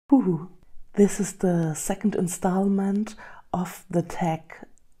Woohoo! This is the second installment of the tag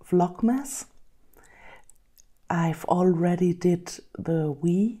Vlogmas. I've already did the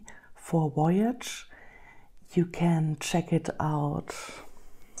V for Voyage. You can check it out.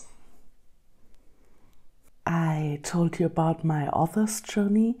 I told you about my author's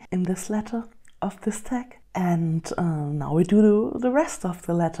journey in this letter of this tag. And now we do the rest of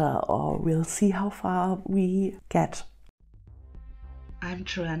the letter, or we'll see how far we get. I'm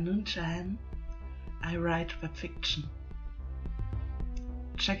Joanne Nunchahan. I write web fiction.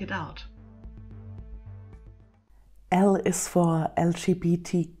 Check it out. L is for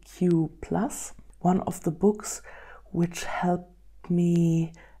LGBTQ+, one of the books which helped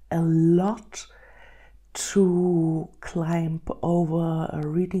me a lot to climb over a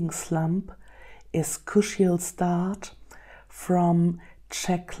reading slump is Cushiel Start from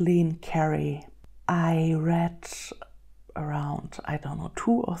Jacqueline Carey. I read around,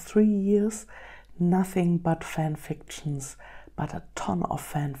 2 or 3 years, nothing but fan fictions, but a ton of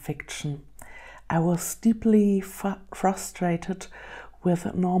fan fiction. I was deeply frustrated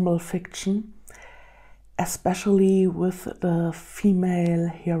with normal fiction, especially with the female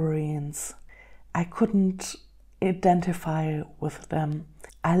heroines. I couldn't identify with them.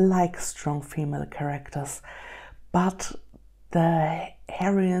 I like strong female characters, but the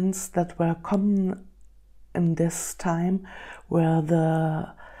heroines that were common in this time were the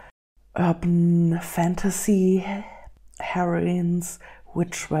urban fantasy heroines,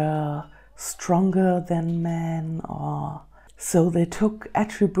 which were stronger than men, or so they took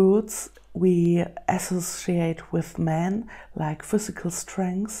attributes we associate with men, like physical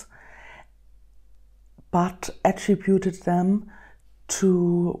strength, but attributed them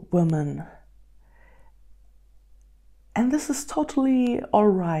to women. And this is totally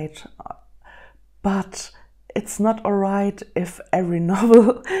alright, but it's not alright if every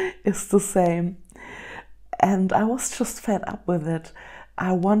novel is the same. And I was just fed up with it.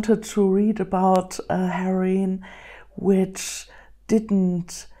 I wanted to read about a heroine which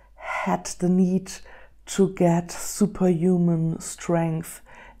didn't had the need to get superhuman strength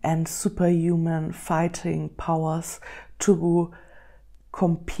and superhuman fighting powers to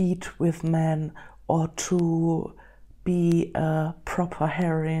compete with men or to be a proper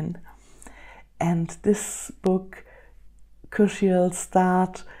heroine. And this book, Cushiel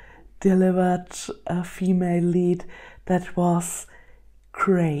Start, delivered a female lead that was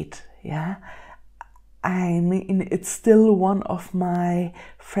great. Yeah, I mean, it's still one of my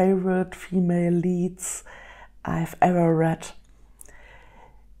favorite female leads I've ever read.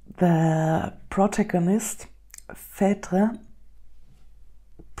 The protagonist, Phaedre,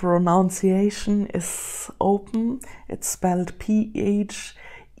 pronunciation is open. It's spelled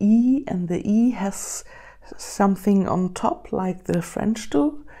P-H-E, and the E has something on top like the French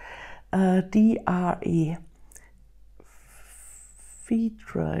do. D-R-E.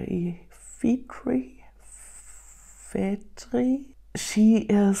 Phaedre. She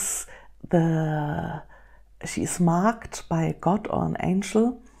is marked by a god or an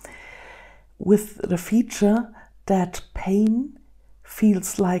angel with the feature that pain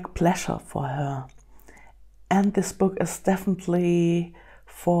feels like pleasure for her. And this book is definitely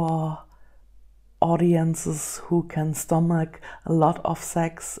for audiences who can stomach a lot of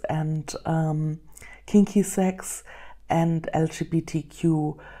sex and kinky sex and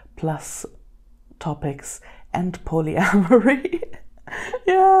LGBTQ plus topics and polyamory.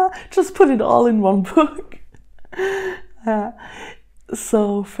 Yeah, just put it all in one book.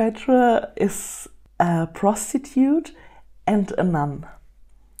 So Phaedre is a prostitute and a nun.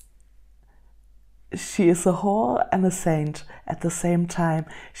 She is a whore and a saint at the same time.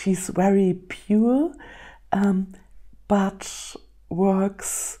 She's very pure, but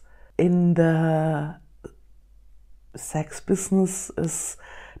works in the sex business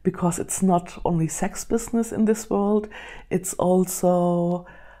because it's not only sex business in this world, it's also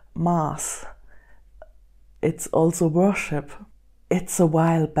mass. It's also worship. It's a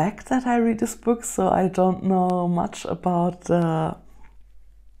while back that I read this book, so I don't know much about the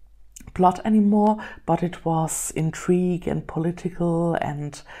plot anymore, but it was intrigue and political,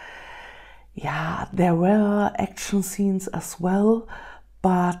 and yeah, there were action scenes as well,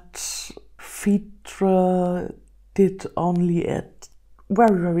 but Phaedre did only a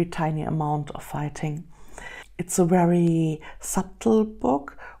very, very tiny amount of fighting. It's a very subtle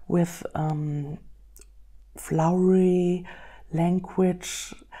book with flowery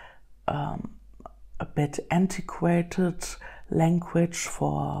language, a bit antiquated language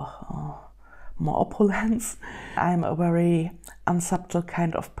for more opulence. I'm a very unsubtle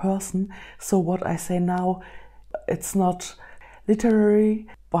kind of person, so what I say now, it's not literary,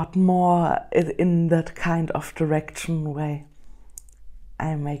 but more in that kind of direction way.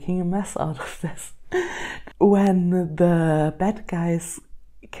 I'm making a mess out of this. When the bad guys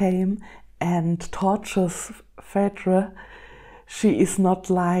came and tortures Phaedra, she is not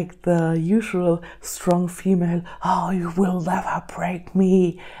like the usual strong female, oh, you will never break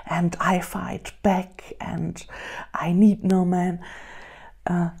me, and I fight back, and I need no man.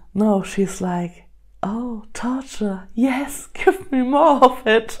 No, she's like, oh, torture, yes, give me more of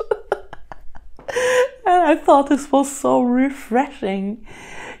it. And I thought this was so refreshing.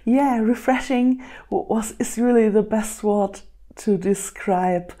 Yeah, refreshing is really the best word to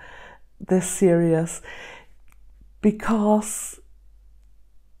describe this series, because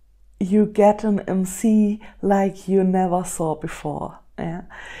you get an MC like you never saw before. Yeah,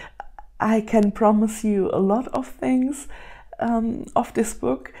 I can promise you a lot of things of this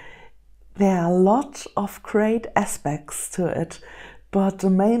book. There are a lot of great aspects to it, but the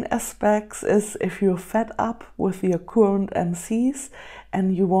main aspects is if you're fed up with your current MCs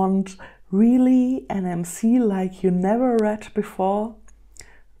and you want really an MC like you never read before,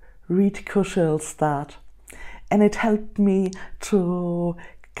 read Kushil's Start. And it helped me to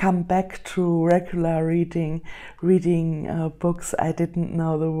come back to regular reading books I didn't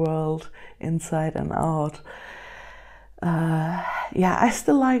know the world inside and out. Yeah, I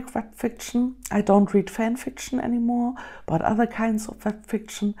still like web fiction. I don't read fan fiction anymore, but other kinds of web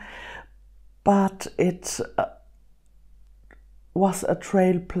fiction. But it was a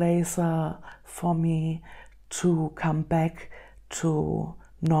trailblazer for me to come back to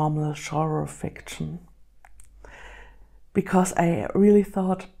normal genre fiction, because I really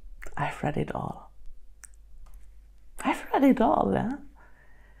thought, I've read it all. I've read it all, yeah?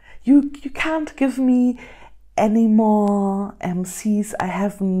 You can't give me any more MCs I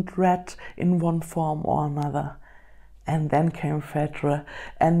haven't read in one form or another. And then came Phaedra,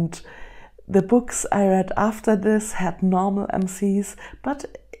 and the books I read after this had normal MCs,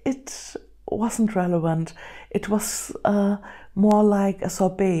 but it wasn't relevant. It was more like a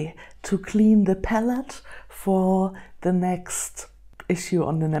sorbet to clean the palate for the next issue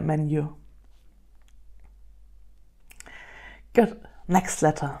on the menu. Good. Next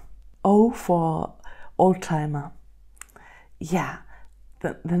letter. O for old timer. Yeah,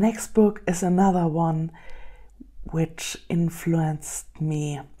 the next book is another one which influenced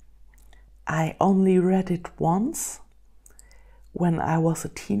me. I only read it once when I was a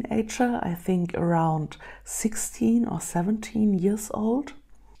teenager, I think around 16 or 17 years old.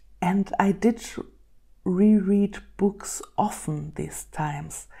 And I did reread books often these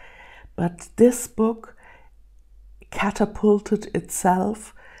times. But this book catapulted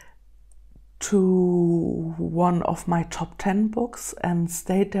itself to one of my top 10 books and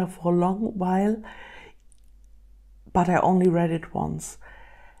stayed there for a long while, but I only read it once.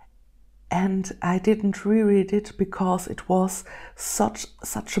 And I didn't reread it because it was such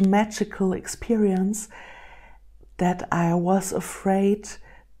a magical experience that I was afraid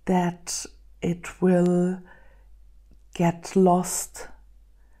that it will get lost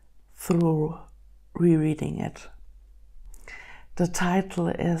through rereading it. The title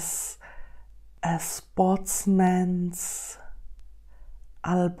is A Sportsman's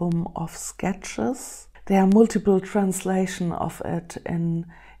Album of Sketches. There are multiple translations of it in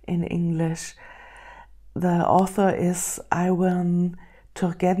English. The author is Ivan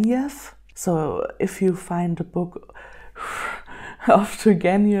Turgenev. So if you find a book of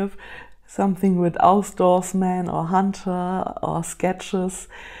Turgenev, something with outdoorsman or hunter or sketches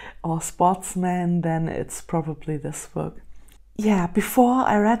or sportsman, then it's probably this book. Yeah, before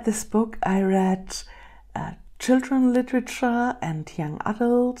I read this book, I read children literature and young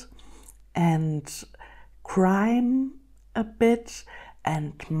adult and crime a bit,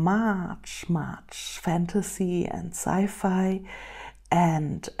 and much fantasy and sci-fi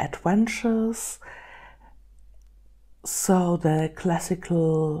and adventures. So the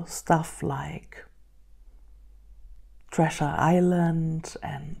classical stuff like Treasure Island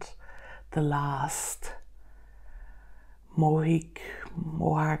and The Last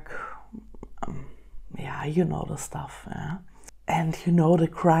Mohawk, yeah, you know the stuff, yeah? And you know the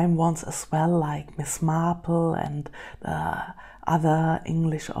crime ones as well, like Miss Marple and other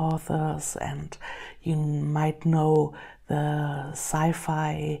English authors, and you might know the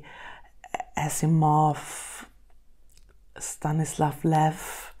sci-fi Asimov, Stanislav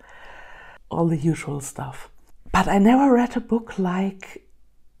Lev, all the usual stuff. But I never read a book like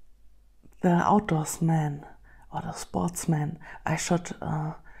The Outdoorsman or The Sportsman. I should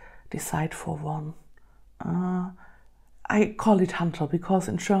decide for one. I call it Hunter because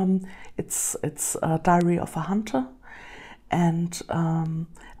in German it's a Diary of a Hunter, and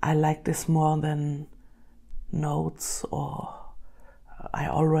I like this more than notes, or I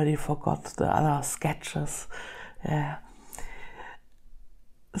already forgot the other sketches. Yeah.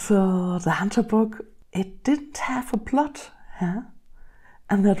 So the Hunter book, it didn't have a plot, yeah?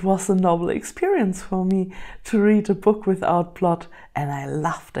 And that was a novel experience for me to read a book without plot, and I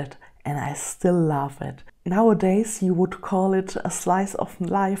loved it, and I still love it. Nowadays you would call it a slice of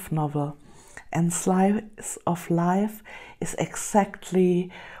life novel, and slice of life is exactly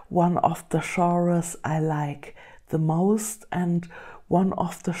one of the genres I like the most, and one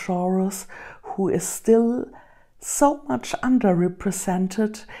of the genres who is still so much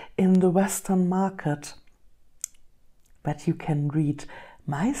underrepresented in the Western market. But you can read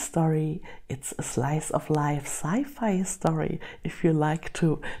my story. It's a slice of life sci-fi story if you like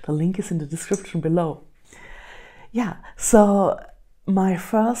to. The link is in the description below. Yeah, so my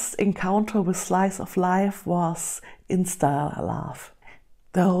first encounter with slice of life was Insta Love.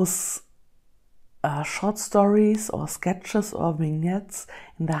 Those short stories or sketches or vignettes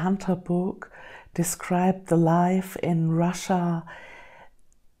in the Hunter book describe the life in Russia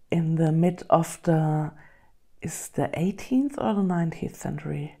in the mid of the, is the 18th or the 19th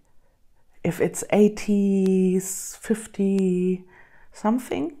century? If it's 80s, 50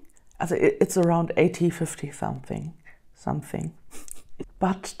 something, it's around 80, 50 something.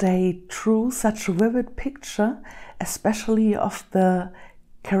 But they drew such a vivid picture, especially of the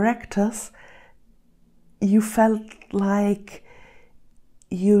characters. You felt like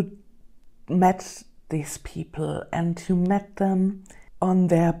you met these people and you met them on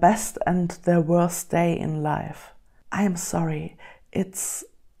their best and their worst day in life. I am sorry, it's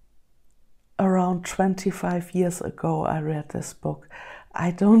around 25 years ago I read this book.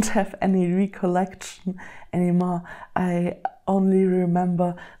 I don't have any recollection anymore. I only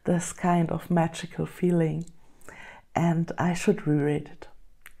remember this kind of magical feeling, and I should reread it.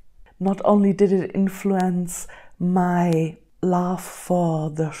 Not only did it influence my love for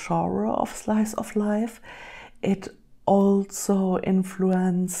the genre of slice of life, it also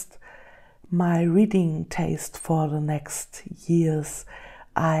influenced my reading taste for the next years.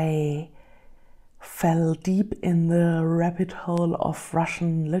 I fell deep in the rabbit hole of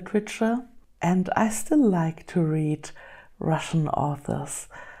Russian literature, and I still like to read Russian authors.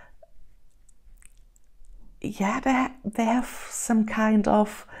 Yeah, they have some kind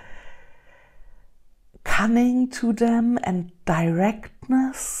of cunning to them and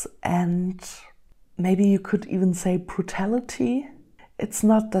directness, and maybe you could even say brutality. It's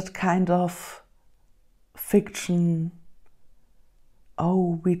not that kind of fiction,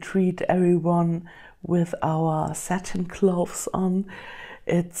 oh, we treat everyone with our satin clothes on.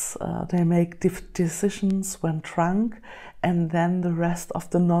 It's they make decisions when drunk, and then the rest of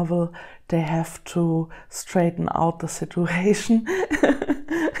the novel they have to straighten out the situation.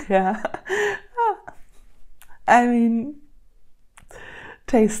 Yeah. I mean,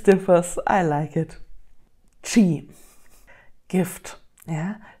 taste differs. I like it. G. Gift.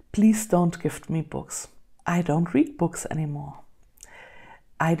 Yeah. Please don't gift me books. I don't read books anymore.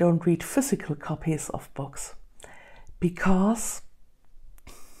 I don't read physical copies of books because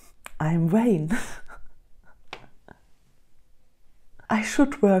I'm vain. I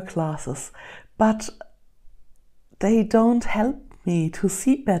should wear glasses, but they don't help me to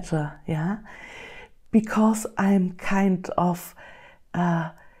see better. Yeah. Because I'm kind of,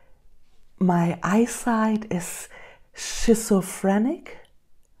 my eyesight is schizophrenic.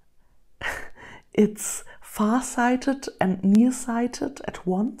 It's far-sighted and nearsighted at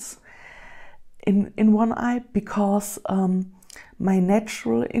once in one eye, because my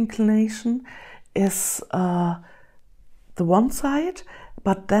natural inclination is the one side,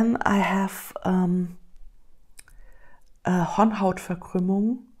 but then I have a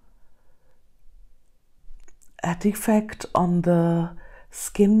Hornhautverkrümmung, a defect on the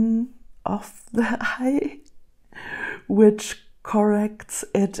skin of the eye, which corrects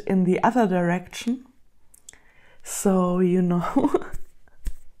it in the other direction. So, you know,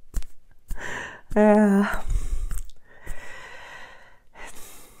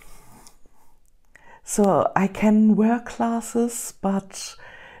 so I can wear glasses, but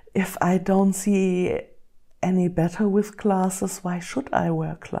if I don't see any better with glasses, why should I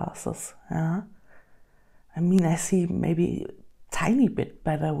wear glasses? Yeah? I mean, I see maybe a tiny bit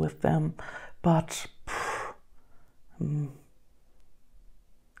better with them, but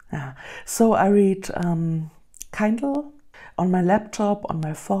yeah. So I read Kindle on my laptop, on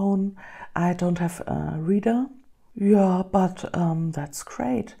my phone. I don't have a reader. Yeah, but that's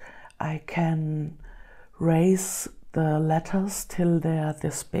great. I can raise the letters till they're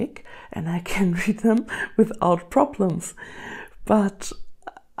this big and I can read them without problems. But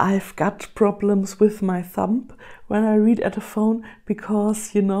I've got problems with my thumb when I read at a phone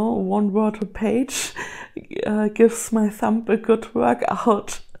because, you know, one word a page gives my thumb a good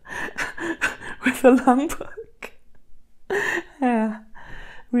workout with a long book. Yeah,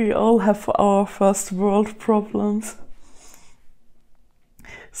 we all have our first world problems.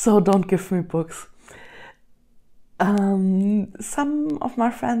 So don't give me books. Some of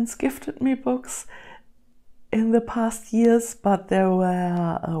my friends gifted me books in the past years, but there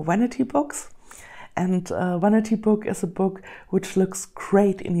were vanity books. And a vanity book is a book which looks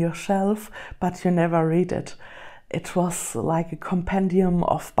great in your shelf, but you never read it. It was like a compendium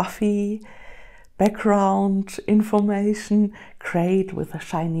of Buffy background information, great with a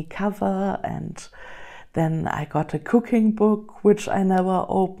shiny cover, and then I got a cooking book which I never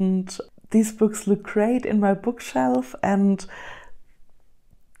opened. These books look great in my bookshelf, and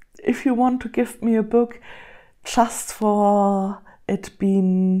if you want to give me a book just for it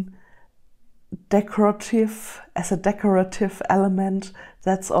being decorative, as a decorative element,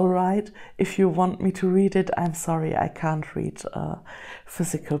 that's all right. If you want me to read it, I'm sorry, I can't read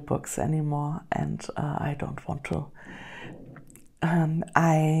physical books anymore, and I don't want to.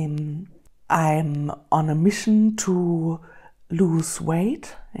 I'm on a mission to lose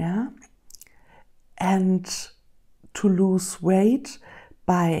weight, yeah, and to lose weight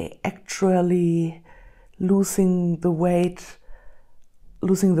by actually losing the weight,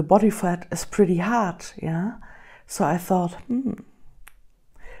 losing the body fat is pretty hard, yeah. So I thought,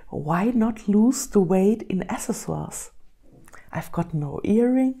 why not lose the weight in accessoires? I've got no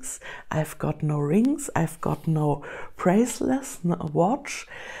earrings, I've got no rings, I've got no bracelets, no watch.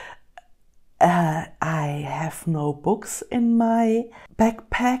 I have no books in my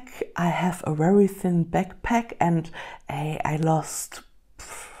backpack. I have a very thin backpack, and I lost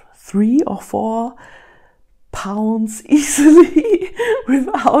 3 or 4 pounds easily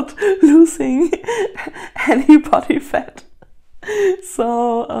without losing any body fat.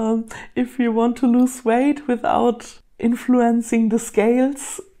 So if you want to lose weight without influencing the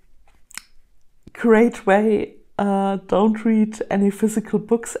scales, great way. Don't read any physical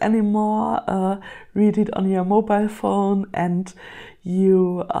books anymore. Read it on your mobile phone and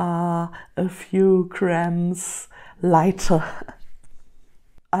you are a few grams lighter.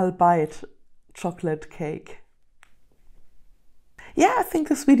 I'll bite chocolate cake. Yeah, I think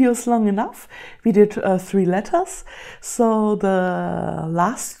this video is long enough. We did 3 letters, so the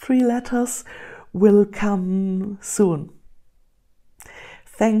last 3 letters will come soon.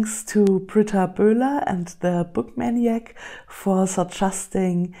 Thanks to Britta Böhler and the Book Maniac for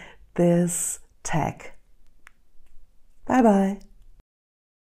suggesting this tag. Bye bye.